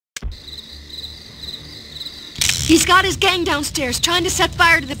He's got his gang downstairs, trying to set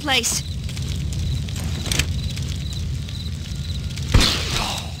fire to the place.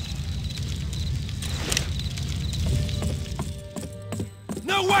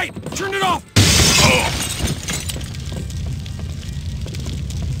 No, wait! Turn it off!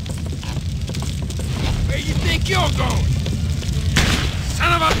 Where you think you're going?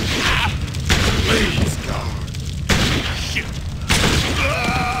 Son of a... Please, God. Shit.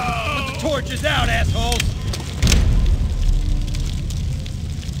 Put the torches out, assholes!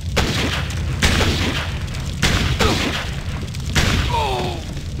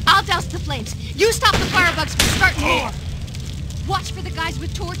 I'll douse the flames. You stop the firebugs from starting more. Watch for the guys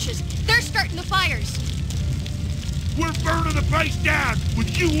with torches. They're starting the fires. We're burning the place down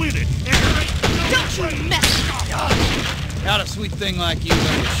with you in it. And there ain't no Don't you mess with us. How'd a sweet thing like you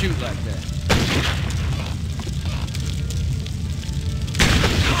learn to shoot like that?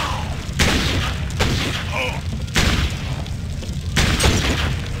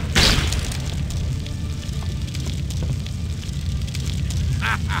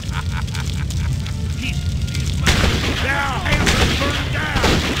 Now, Alhambra's burning down!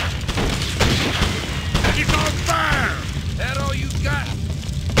 It's on fire! That all you got?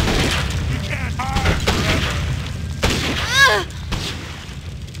 You can't hide forever!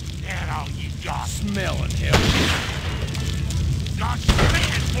 That all you got? Smelling hell. Got some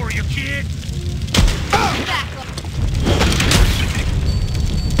plans for you, kid! Back up.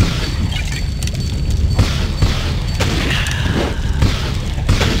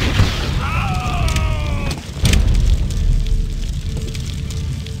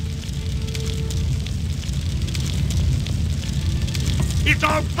 It's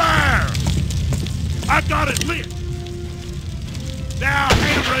on fire! I got it lit! Now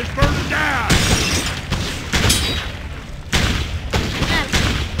Alhambra's burning down!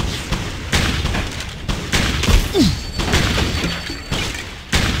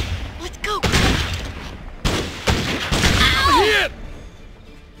 Let's go, Crude. Hit!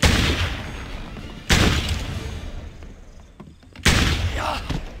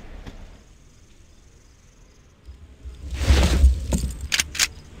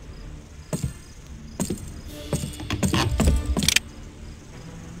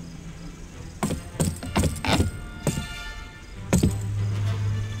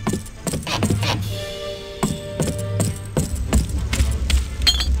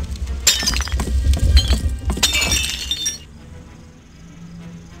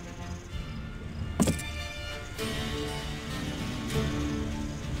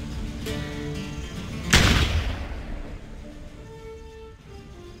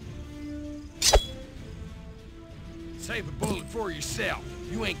 Save a bullet for yourself.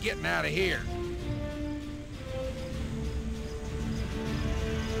 You ain't getting out of here.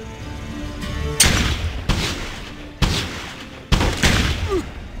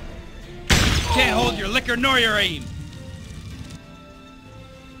 Can't hold your liquor nor your aim.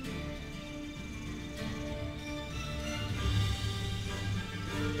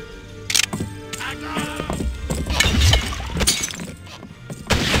 I got him!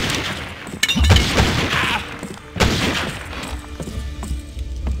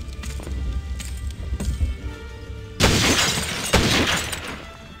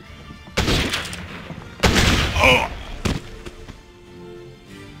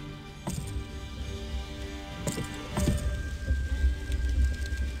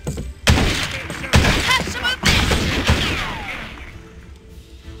 Have some of this.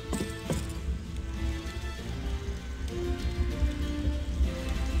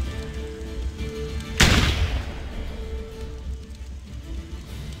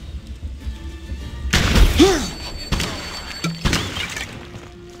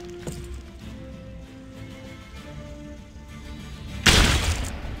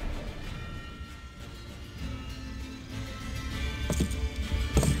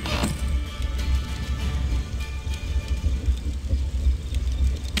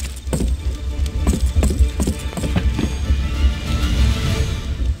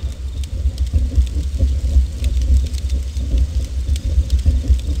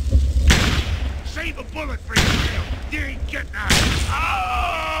 Save a bullet for yourself! You ain't getting out!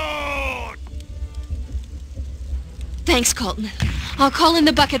 Oh! Thanks, Colton. I'll call in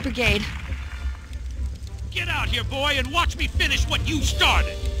the bucket brigade. Get out here, boy, and watch me finish what you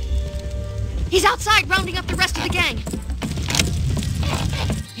started! He's outside rounding up the rest of the gang.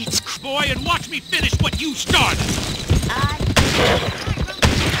 It's Boy, and watch me finish what you started!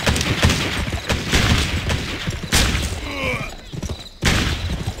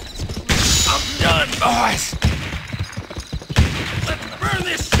 I'm done, boys. Let's burn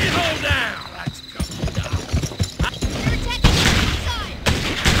this shithole down. Let's go.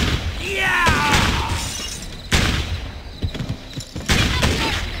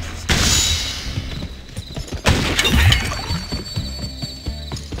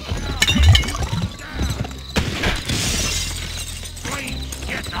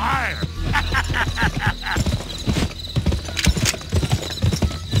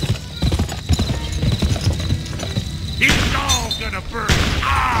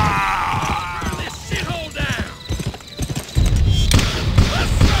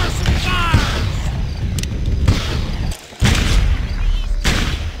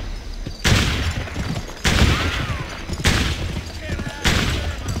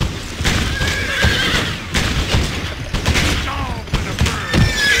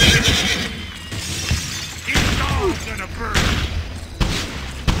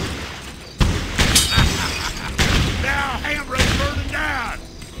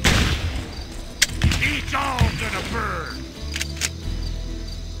 gonna burn.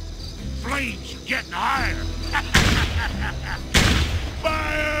 Flames are getting higher.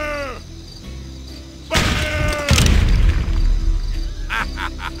 Fire! Fire!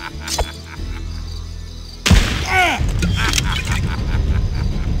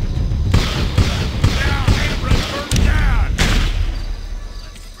 Now Alhambra's burning down.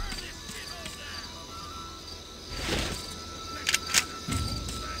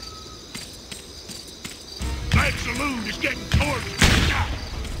 That saloon is getting torched.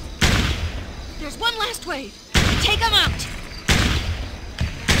 There's one last wave. Take them out.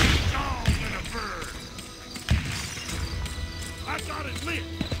 It's all gonna burn. I got it lit.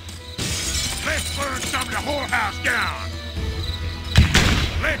 Let's burn some of the whorehouse down.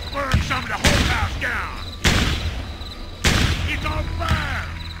 Let's burn some of the whorehouse down. It's on fire.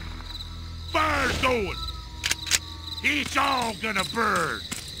 Fire's going. It's all gonna burn.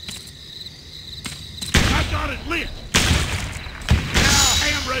 I got it lit. Now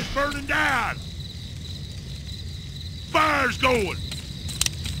Alhambra's burning down. Fire's going.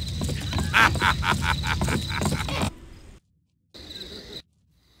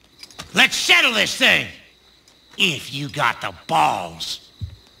 Let's settle this thing. If you got the balls.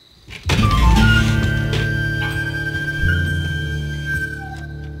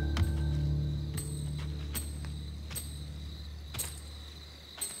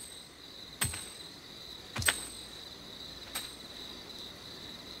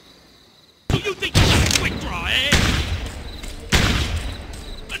 Do you think this is a quick draw, eh?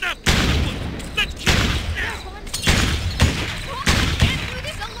 Enough! Let's kill him now! Come on, I can't do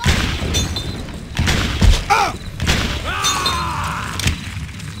this alone.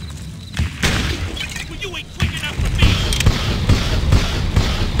 Well, you ain't quick enough for me!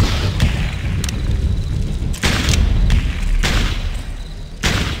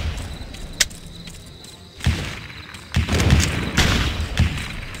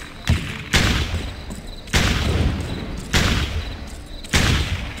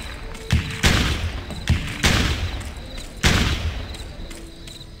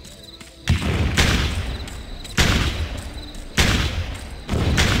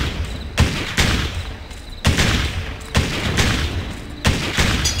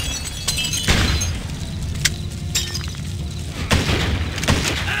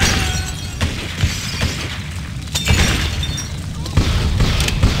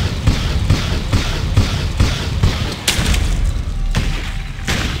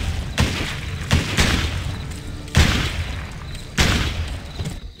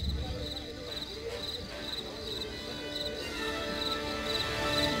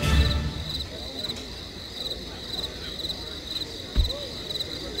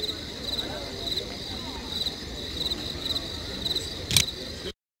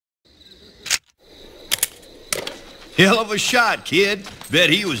 Hell of a shot, kid. Bet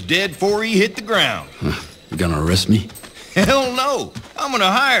he was dead before he hit the ground. You gonna arrest me? Hell no. I'm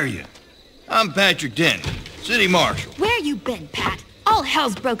gonna hire you. I'm Patrick Denton, city marshal. Where you been, Pat? All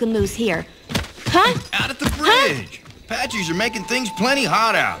hell's broken loose here. Huh? Out at the bridge. Apaches are making things plenty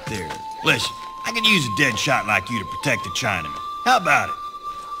hot out there. Listen, I could use a dead shot like you to protect the Chinaman. How about it?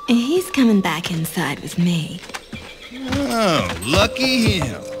 He's coming back inside with me. Oh, lucky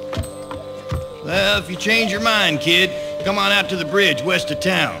him. Well, if you change your mind, kid, come on out to the bridge west of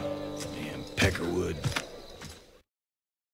town. Damn peckerwood.